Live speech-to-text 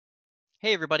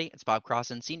Hey everybody, it's Bob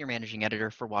Crossan, Senior Managing Editor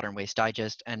for Water and Waste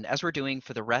Digest, and as we're doing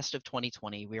for the rest of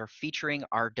 2020, we are featuring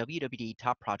our WWD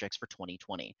top projects for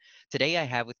 2020. Today I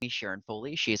have with me Sharon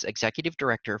Foley. She is Executive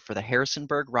Director for the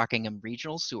Harrisonburg-Rockingham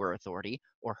Regional Sewer Authority,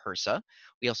 or HRRSA.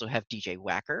 We also have DJ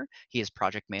Wacker. He is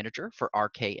Project Manager for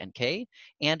RK&K,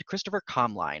 and Christopher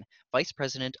Komline, Vice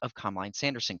President of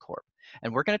Komline-Sanderson Corp.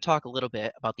 And we're going to talk a little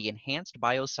bit about the Enhanced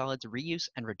Biosolids Reuse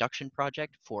and Reduction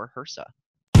Project for HRRSA.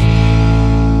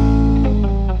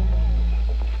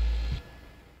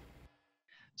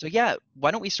 So yeah,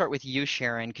 why don't we start with you,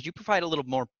 Sharon? Could you provide a little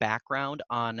more background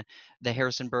on the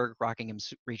Harrisonburg-Rockingham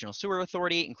Regional Sewer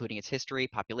Authority, including its history,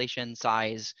 population,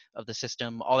 size of the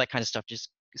system, all that kind of stuff?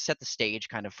 Just set the stage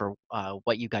kind of for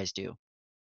what you guys do.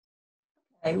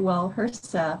 Okay, well,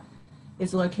 HRRSA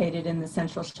is located in the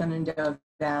central Shenandoah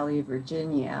Valley of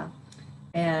Virginia,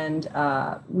 and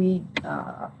we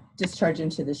discharge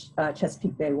into the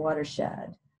Chesapeake Bay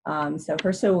watershed. So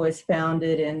HRRSA was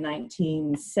founded in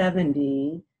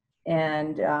 1970,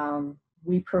 and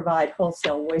we provide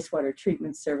wholesale wastewater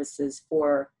treatment services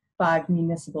for 5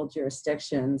 municipal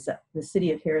jurisdictions: the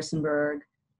city of Harrisonburg,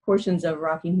 portions of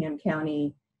Rockingham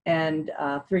County, and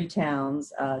 3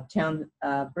 towns,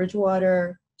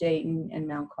 Bridgewater, Dayton, and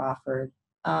Mount Crawford.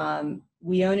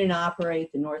 We own and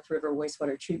operate the North River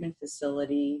Wastewater Treatment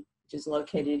Facility, which is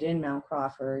located in Mount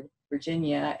Crawford,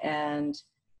 Virginia, and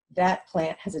that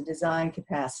plant has a design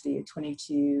capacity of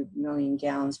 22 million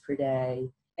gallons per day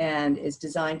and is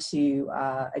designed to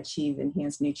achieve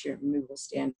enhanced nutrient removal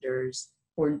standards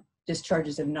for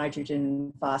discharges of nitrogen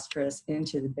and phosphorus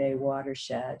into the Bay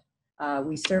watershed.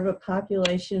 We serve a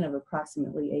population of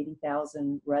approximately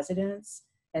 80,000 residents,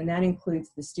 and that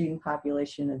includes the student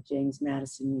population of James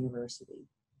Madison University.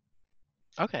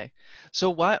 Okay, so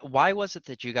why was it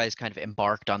that you guys kind of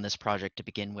embarked on this project to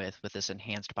begin with this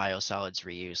enhanced biosolids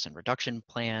reuse and reduction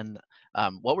plan?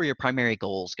 What were your primary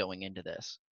goals going into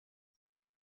this?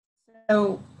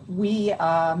 So we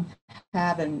have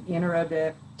an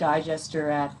anaerobic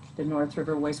digester at the North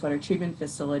River Wastewater Treatment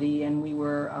Facility, and we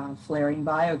were flaring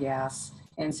biogas.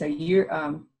 And so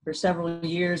for several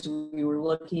years, we were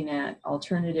looking at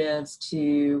alternatives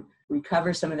to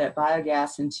recover some of that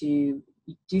biogas and to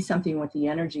do something with the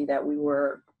energy that we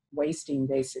were wasting,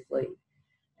 basically.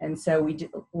 And so we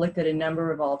looked at a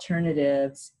number of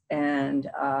alternatives, and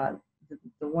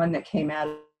the one that came out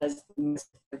as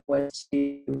was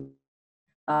to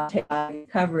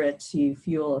cover it to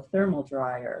fuel a thermal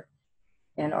dryer.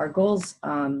 And our goals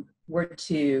were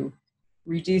to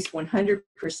reduce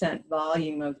 100%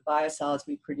 volume of biosolids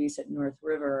we produce at North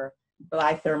River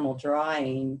by thermal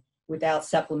drying without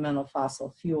supplemental fossil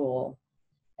fuel.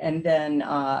 And then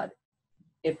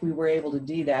if we were able to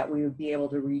do that, we would be able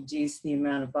to reduce the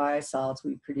amount of biosolids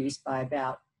we produce by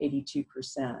about 82%.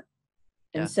 Yeah.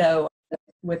 And so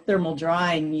with thermal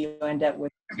drying, you end up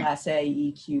with Class A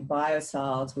EQ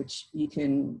biosolids, which you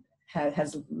can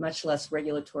has much less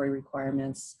regulatory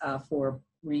requirements for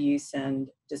reuse and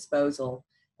disposal.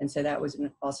 And so that was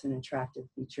also an attractive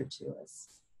feature to us.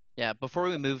 Yeah, before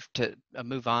we move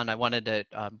on, I wanted to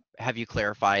have you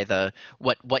clarify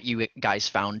what you guys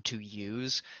found to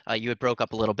use. You had broke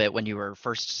up a little bit when you were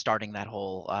first starting that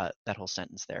whole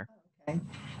sentence there.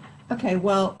 Okay.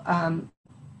 Well,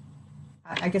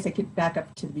 I guess I could back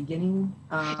up to the beginning.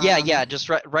 Yeah. Just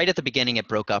right at the beginning, it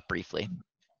broke up briefly.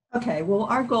 Okay. Well,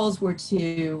 our goals were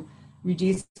to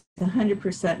reduce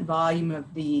 100% volume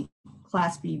of the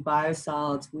Class B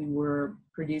biosolids we were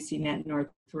producing at North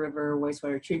River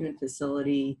Wastewater Treatment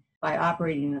Facility by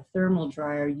operating a thermal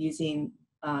dryer using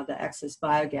the excess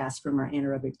biogas from our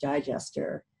anaerobic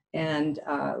digester. And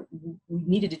we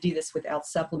needed to do this without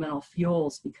supplemental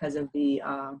fuels because of the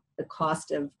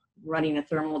cost of running a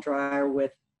thermal dryer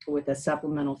with a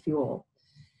supplemental fuel.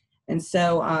 And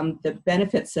so the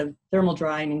benefits of thermal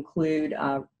drying include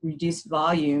reduced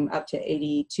volume up to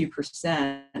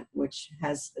 82%, which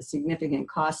has a significant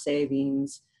cost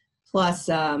savings. Plus,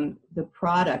 the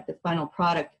final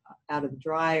product out of the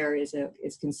dryer is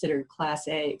considered Class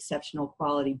A exceptional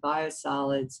quality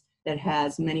biosolids that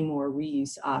has many more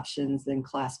reuse options than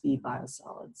Class B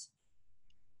biosolids.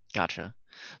 Gotcha.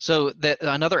 So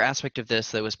another aspect of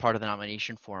this that was part of the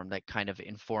nomination form that kind of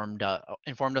informed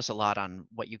us a lot on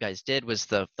what you guys did was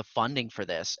the funding for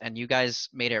this. And you guys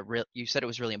made it you said it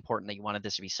was really important that you wanted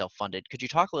this to be self-funded. Could you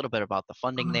talk a little bit about the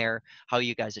funding there, how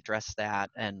you guys addressed that,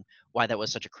 and why that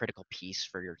was such a critical piece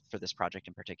for this project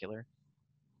in particular?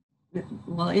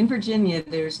 Well, in Virginia,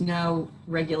 there's no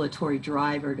regulatory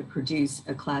driver to produce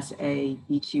a Class A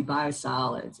EQ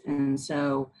biosolids, and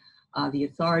so the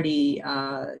authority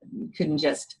couldn't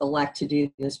just elect to do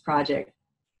this project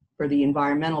for the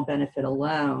environmental benefit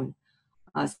alone.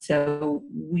 So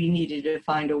we needed to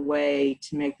find a way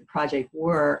to make the project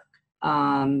work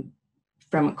from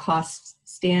a cost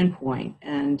standpoint.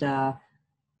 And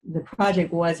the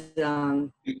project was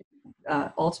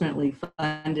ultimately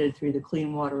funded through the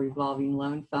Clean Water Revolving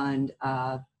Loan Fund.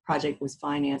 Project was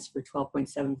financed for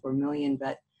 $12.74 million,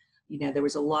 but there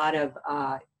was a lot of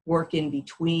work in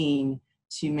between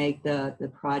to make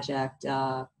the project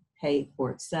pay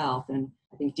for itself. And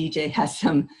I think DJ has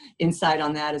some insight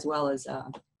on that, as well as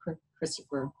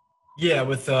Christopher. Yeah,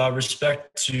 with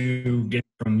respect to getting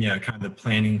from kind of the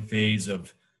planning phase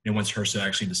of once HRRSA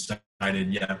actually decided,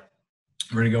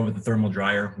 we're going to go with the thermal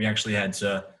dryer. We actually had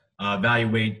to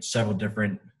evaluate several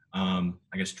different,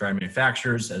 dryer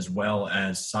manufacturers, as well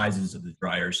as sizes of the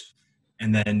dryers.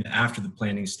 And then after the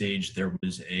planning stage, there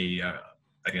was a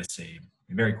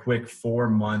very quick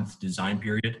 4-month design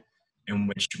period in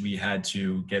which we had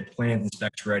to get plans and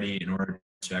specs ready in order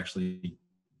to actually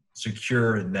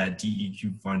secure that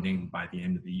DEQ funding by the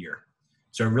end of the year.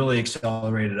 So it really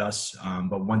accelerated us.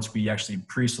 But once we actually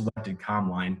pre-selected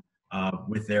Komline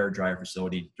with their dryer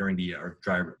facility during the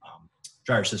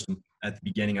dryer system at the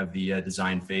beginning of the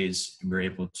design phase, we were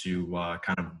able to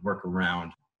kind of work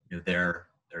around their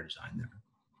design there.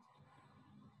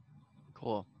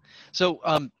 Cool. So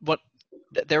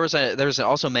there was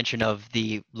also mention of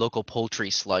the local poultry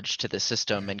sludge to the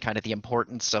system and kind of the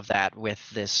importance of that with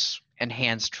this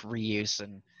enhanced reuse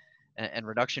and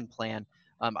reduction plan.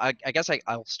 I guess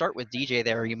I'll start with DJ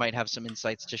there. You might have some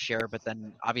insights to share, but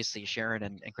then obviously Sharon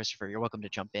and Christopher, you're welcome to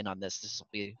jump in on this. This will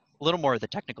be a little more of the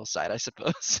technical side, I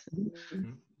suppose.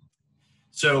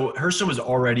 So HRRSA was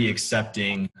already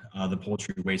accepting the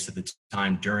poultry waste at the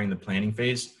time during the planning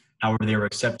phase. However, they were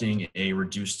accepting a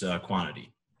reduced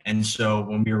quantity. And so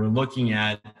when we were looking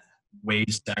at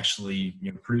ways to actually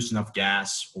produce enough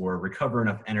gas or recover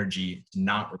enough energy to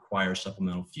not require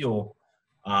supplemental fuel,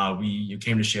 we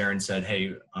came to Sharon and said,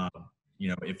 hey,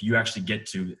 if you actually get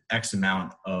to X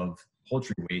amount of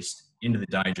poultry waste into the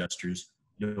digesters,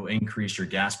 you'll increase your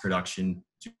gas production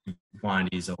to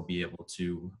quantities that will be able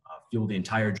to fuel the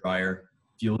entire dryer,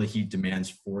 fuel the heat demands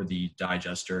for the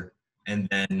digester. And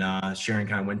then Sharon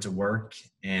kind of went to work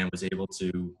and was able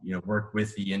to, work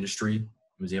with the industry,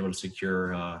 was able to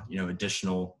secure,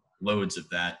 additional loads of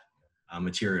that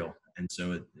material. And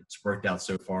so it's worked out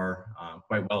so far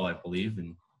quite well, I believe,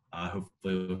 and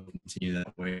hopefully we'll continue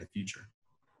that way in the future.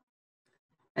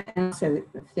 And also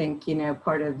I think,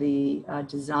 part of the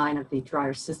design of the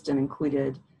dryer system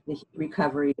included the heat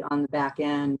recovery on the back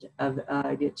end of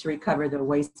to recover the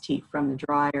waste heat from the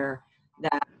dryer.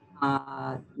 That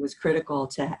was critical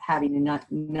to having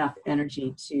enough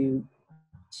energy to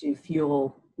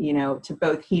fuel, to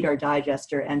both heat our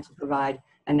digester and to provide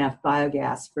enough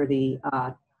biogas for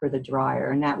the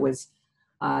dryer. And that was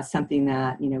something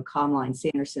that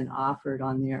Komline-Sanderson offered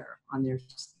on the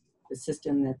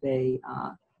system that they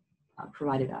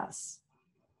provided us.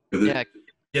 Yeah,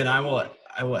 and I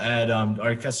will add.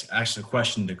 I guess actually a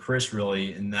question to Chris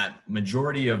really, in that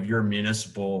majority of your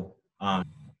municipal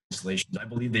installations, I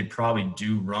believe they probably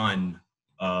do run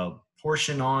a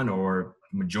portion on or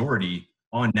majority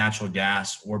on natural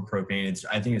gas or propane.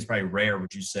 I think it's probably rare,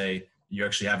 would you say, you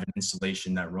actually have an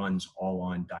installation that runs all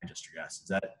on digester gas. Is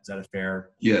that a fair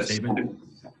statement?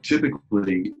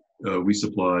 Typically, we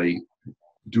supply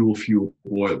dual fuel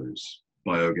boilers,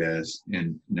 biogas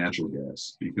and natural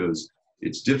gas, because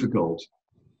it's difficult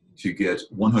to get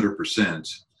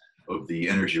 100% of the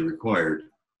energy required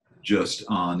just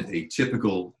on a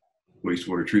typical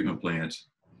wastewater treatment plant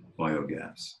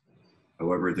biogas.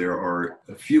 However, there are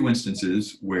a few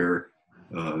instances where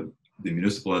the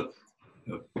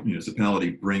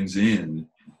municipality brings in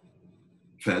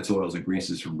fats, oils, and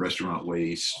greases from restaurant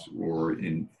waste, or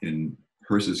in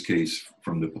HRRSA's case,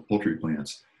 from the poultry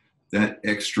plants. That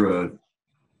extra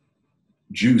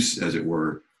juice, as it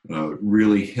were,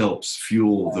 really helps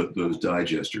fuel those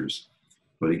digesters.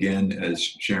 But again, as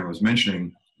Sharon was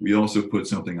mentioning, we also put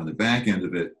something on the back end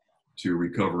of it to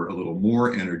recover a little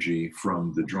more energy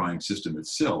from the drying system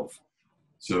itself.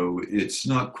 So it's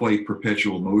not quite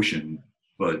perpetual motion,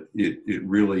 but it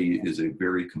really is a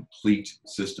very complete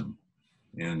system.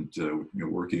 And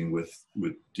working with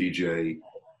DJ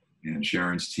and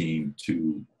Sharon's team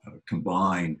to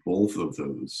combine both of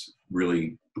those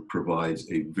really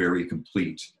provides a very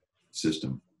complete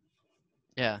system.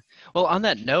 Yeah. Well, on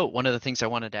that note, one of the things I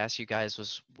wanted to ask you guys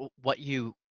was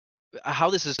how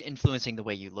this is influencing the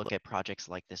way you look at projects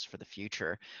like this for the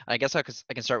future. I guess I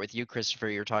can start with you, Christopher.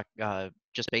 You're talking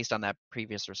just based on that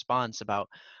previous response about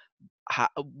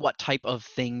what type of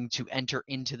thing to enter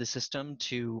into the system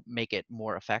to make it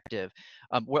more effective.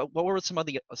 What were some of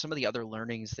the other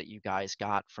learnings that you guys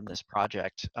got from this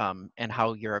project, and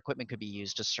how your equipment could be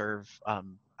used to serve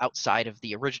outside of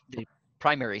the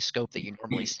primary scope that you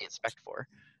normally see it spec for?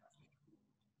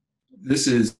 This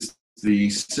is the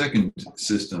second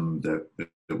system that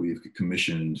we've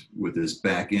commissioned with this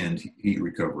back-end heat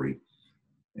recovery.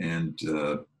 And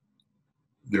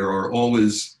there are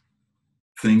always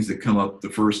things that come up the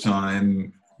first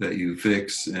time that you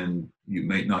fix, and you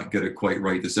might not get it quite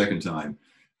right the second time.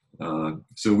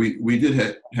 So we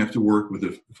did have to work with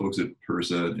the folks at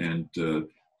HRRSA and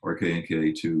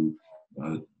RK&K to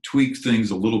tweak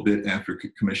things a little bit after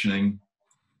commissioning.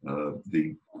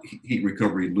 The heat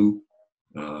recovery loop,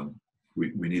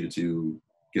 we needed to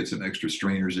get some extra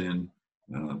strainers in,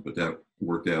 but that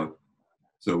worked out.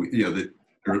 So yeah,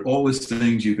 there are always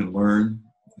things you can learn,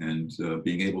 and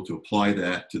being able to apply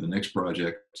that to the next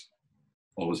project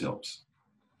always helps.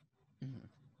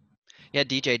 Yeah,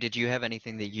 DJ, did you have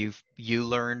anything that you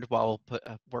learned while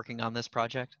working on this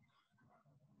project?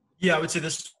 Yeah, I would say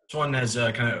this one has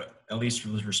kind of, at least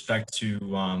with respect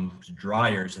to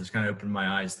dryers, has kind of opened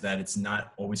my eyes that it's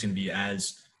not always going to be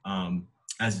as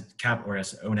capital or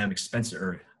as O&M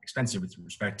expensive with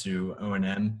respect to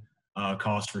O&M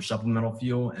costs for supplemental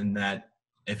fuel, and that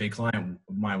if a client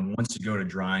of mine wants to go to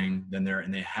drying, then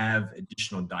they have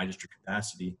additional digester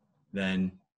capacity,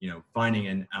 then finding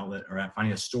an outlet or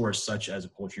finding a source such as a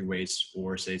poultry waste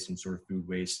or say some sort of food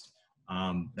waste,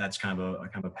 that's kind of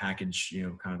a package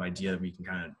kind of idea that we can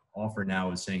kind of offer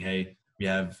now, is saying, hey,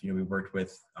 we worked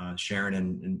with Sharon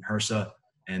and HRRSA,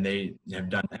 and they have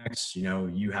done X.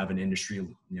 You have an industry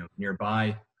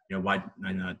nearby. Why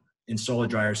not install a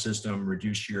dryer system,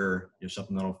 reduce your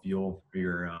supplemental fuel or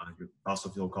your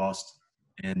fossil fuel cost,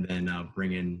 and then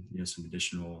bring in some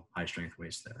additional high strength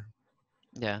waste there.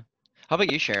 Yeah. How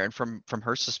about you, Sharon? From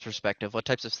HRRSA's perspective, what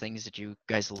types of things did you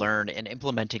guys learn in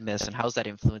implementing this, and how's that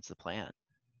influenced the plant?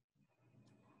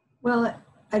 Well,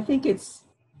 I think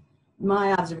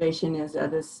my observation is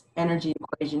this energy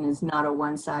equation is not a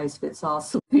one-size-fits-all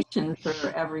solution for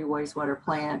every wastewater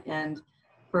plant. And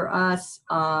for us,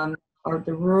 or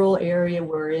the rural area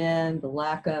we're in, the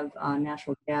lack of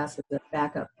natural gas as a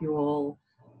backup fuel,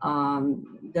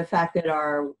 the fact that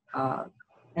our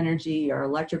energy, our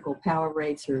electrical power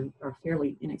rates are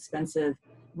fairly inexpensive,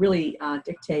 really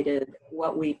dictated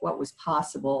what was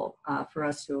possible for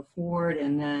us to afford.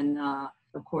 And then,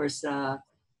 of course,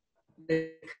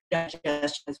 the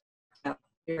digestion has worked out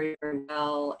very, very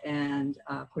well. And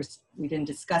of course, we didn't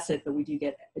discuss it, but we do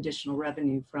get additional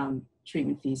revenue from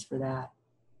treatment fees for that.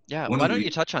 Yeah, why don't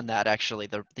you touch on that, actually,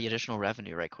 the additional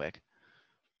revenue right quick?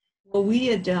 Well, we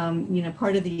had,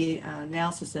 part of the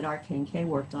analysis that RK&K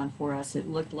worked on for us, it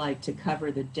looked like to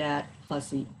cover the debt plus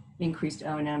the increased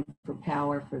O&M for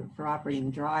power for operating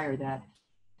the dryer, that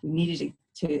we needed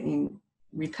to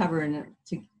recover and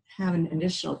to have an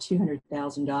additional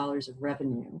 $200,000 of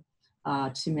revenue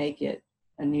to make it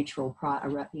a neutral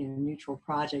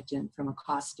project from a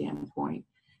cost standpoint.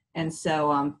 And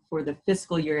so for the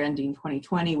fiscal year ending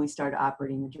 2020, we started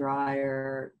operating the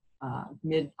dryer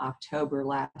mid-October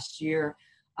last year.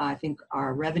 I think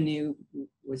our revenue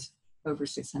was over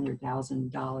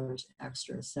 $600,000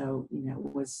 extra. So, it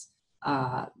was,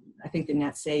 I think the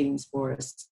net savings for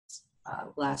us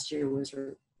last year was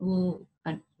around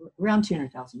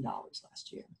 $200,000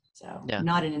 last year. So yeah,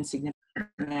 not an insignificant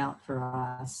amount for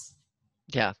us.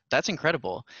 Yeah, that's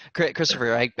incredible.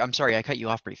 Christopher, I'm sorry, I cut you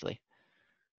off briefly.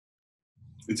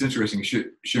 It's interesting.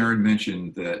 Sharon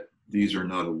mentioned that these are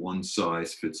not a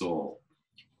one-size-fits-all.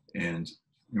 And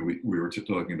we were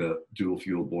talking about dual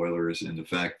fuel boilers and the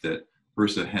fact that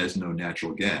HRRSA has no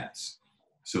natural gas.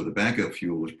 So the backup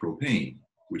fuel is propane,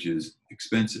 which is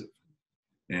expensive.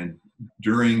 And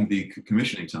during the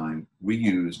commissioning time, we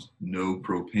used no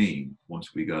propane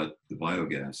once we got the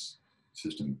biogas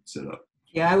system set up.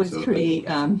 Yeah, I was pretty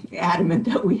adamant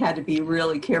that we had to be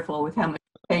really careful with how much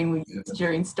propane we used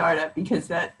during startup, because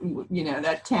that,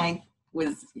 that tank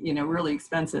was, really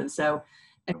expensive. So,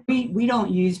 and we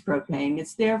don't use propane.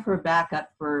 It's there for a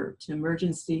backup for an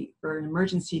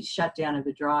emergency shutdown of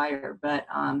the dryer. But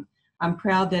I'm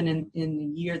proud that in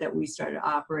the year that we started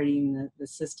operating the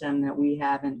system, that we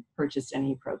haven't purchased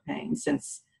any propane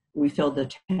since we filled the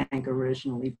tank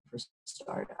originally for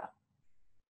startup.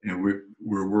 And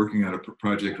we're working on a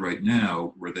project right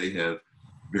now where they have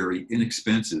very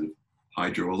inexpensive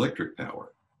hydroelectric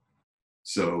power.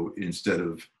 So instead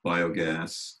of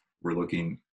biogas,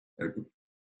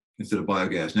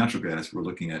 natural gas, we're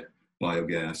looking at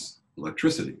biogas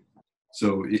electricity.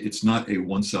 So it's not a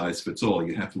one size fits all.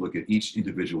 You have to look at each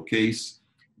individual case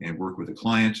and work with the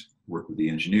client, work with the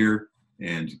engineer,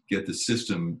 and get the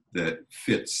system that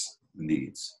fits the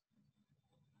needs.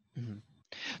 Mhm.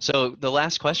 So the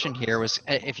last question here was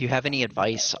if you have any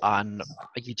advice on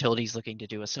utilities looking to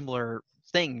do a similar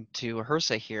thing to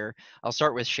HRRSA here. I'll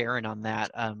start with Sharon on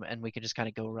that, and we can just kind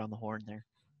of go around the horn there.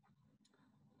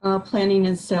 Planning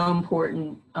is so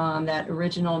important. That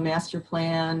original master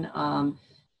plan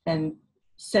and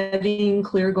setting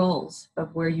clear goals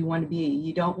of where you want to be.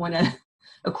 You don't want to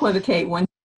equivocate once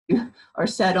you are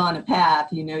set on a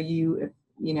path. You know,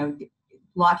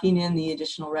 locking in the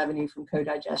additional revenue from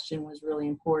co-digestion was really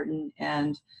important,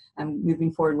 and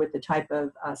moving forward with the type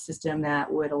of system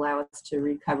that would allow us to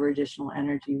recover additional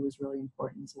energy was really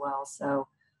important as well. So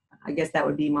I guess that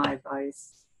would be my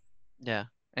advice. Yeah.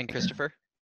 And Christopher?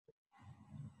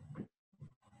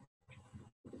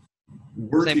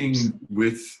 Working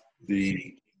with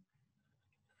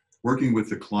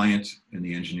the client and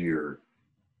the engineer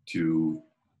to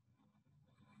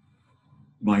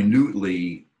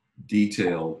minutely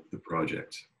detail the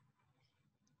project.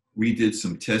 We did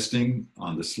some testing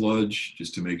on the sludge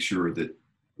just to make sure that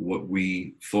what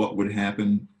we thought would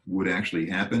happen would actually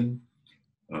happen.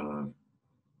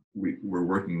 We're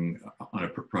working on a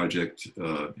project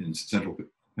in central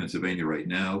Pennsylvania right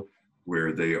now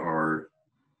where they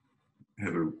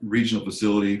have a regional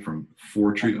facility from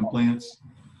 4 treatment plants,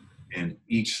 and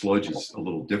each sludge is a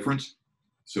little different.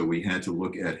 So we had to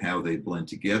look at how they blend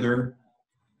together.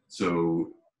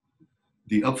 So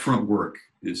the upfront work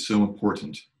is so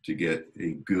important to get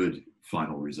a good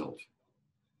final result.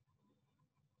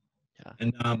 Yeah.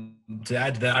 And to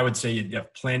add to that, I would say, yeah,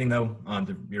 planning though,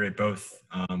 to reiterate both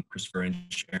Christopher and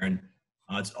Sharon,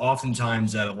 it's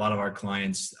oftentimes that a lot of our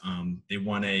clients, they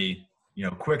want a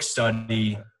quick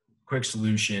study, quick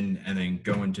solution, and then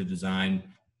go into design.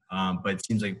 But it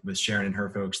seems like with Sharon and her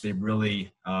folks, they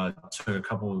really took a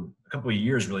couple of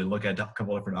years really look at a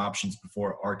couple of different options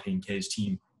before RK&K's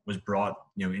team was brought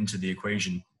into the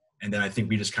equation. And then I think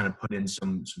we just kind of put in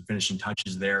some finishing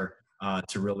touches there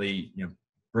to really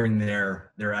bring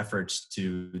their efforts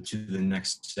to the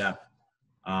next step.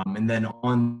 And then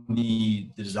on the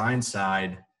design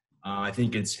side, I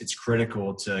think it's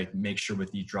critical to make sure with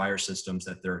these dryer systems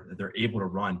that they're able to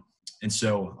run. And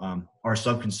so our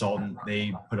sub-consultant,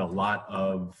 they put a lot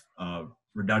of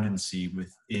redundancy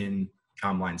within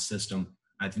Komline's system.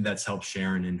 I think that's helped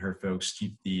Sharon and her folks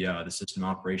keep the system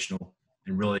operational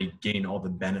and really gain all the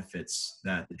benefits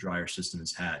that the dryer system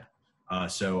has had.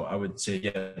 So I would say,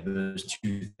 yeah, those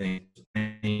two things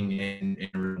are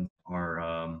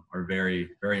very,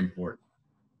 very important.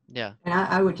 Yeah. And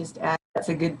I would just add, that's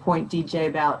a good point, DJ,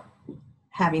 about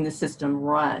having the system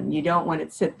run. You don't want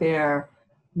it sit there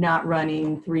not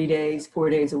running 3 days, 4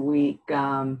 days a week.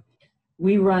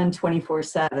 We run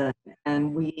 24/7,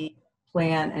 and we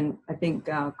plan, and I think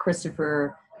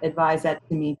Christopher advised that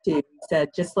to me too. He said,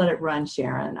 just let it run,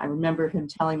 Sharon. I remember him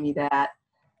telling me that,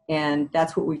 and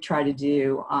that's what we try to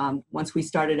do. Once we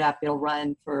start it up, it'll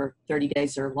run for 30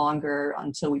 days or longer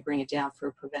until we bring it down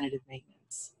for preventative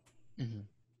maintenance. Mm-hmm.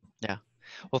 Yeah.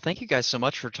 Well, thank you guys so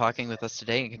much for talking with us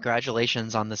today, and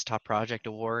congratulations on this top project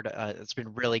award. It's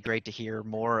been really great to hear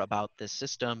more about this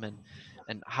system and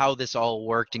how this all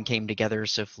worked and came together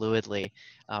so fluidly.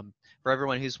 For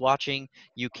everyone who's watching,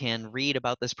 you can read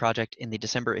about this project in the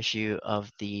December issue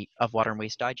of Water and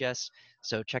Waste Digest.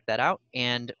 So check that out,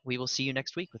 and we will see you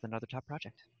next week with another top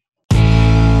project.